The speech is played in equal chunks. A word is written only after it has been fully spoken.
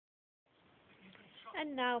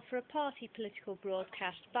And now for a party political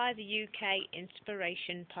broadcast by the UK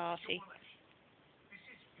Inspiration Party.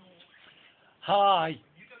 Hi,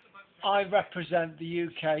 I represent the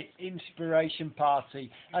UK Inspiration Party,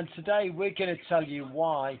 and today we're going to tell you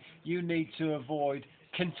why you need to avoid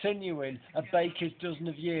continuing a baker's dozen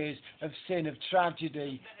of years of sin, of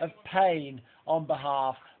tragedy, of pain on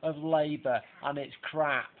behalf of Labour and its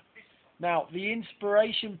crap. Now, the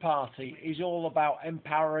Inspiration Party is all about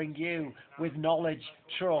empowering you with knowledge,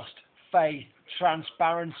 trust, faith,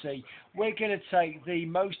 transparency. We're going to take the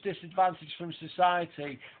most disadvantaged from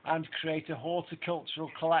society and create a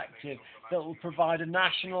horticultural collective that will provide a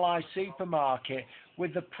nationalised supermarket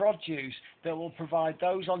with the produce that will provide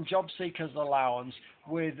those on job seekers allowance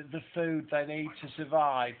with the food they need to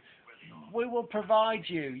survive. We will provide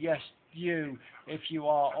you, yes, you, if you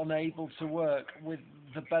are unable to work, with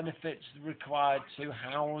the benefits required to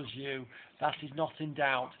house you. That is not in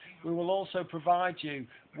doubt. We will also provide you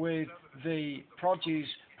with the produce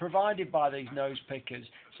provided by these nose pickers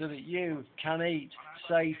so that you can eat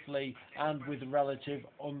safely and with relative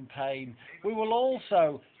unpain. We will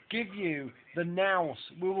also give you the nous,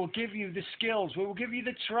 we will give you the skills, we will give you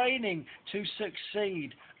the training to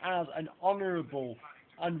succeed as an honourable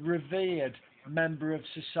and revered member of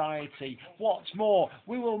society. What's more,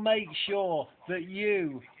 we will make sure that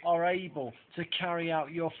you are able to carry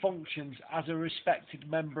out your functions as a respected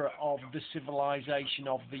member of the civilization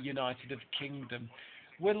of the United Kingdom.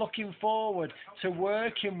 We're looking forward to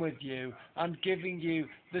working with you and giving you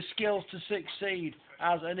the skills to succeed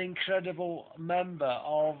as an incredible member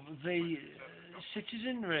of the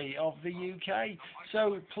citizenry of the UK.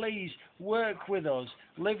 So please work with us,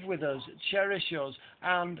 live with us, cherish us,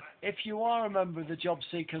 and if you are a member of the Job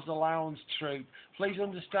Seekers Allowance Troop, please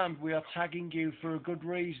understand we are tagging you for a good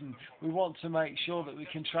reason. We want to make sure that we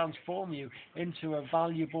can transform you into a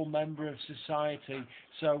valuable member of society.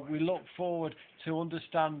 So we look forward to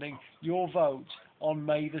understanding your vote on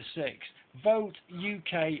May the 6th. Vote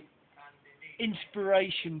UK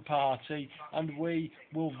Inspiration Party, and we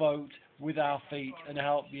will vote with our feet and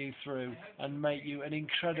help you through and make you an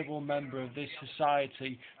incredible member of this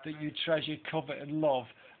society that you treasure, covet and love.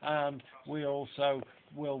 And we also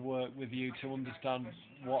will work with you to understand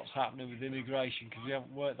what's happening with immigration, because we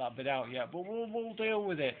haven't worked that bit out yet, but we'll deal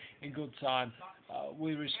with it in good time.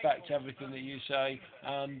 We respect everything that you say,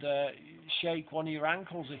 and shake one of your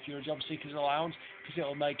ankles if you're a job seeker's allowance, because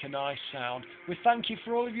it'll make a nice sound. We thank you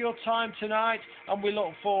for all of your time tonight, and we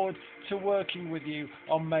look forward to working with you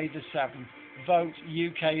on May the 7th. Vote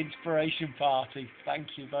UK Inspiration Party. Thank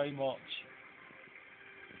you very much.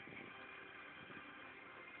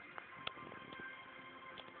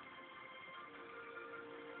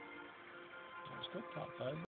 That's good, that, though.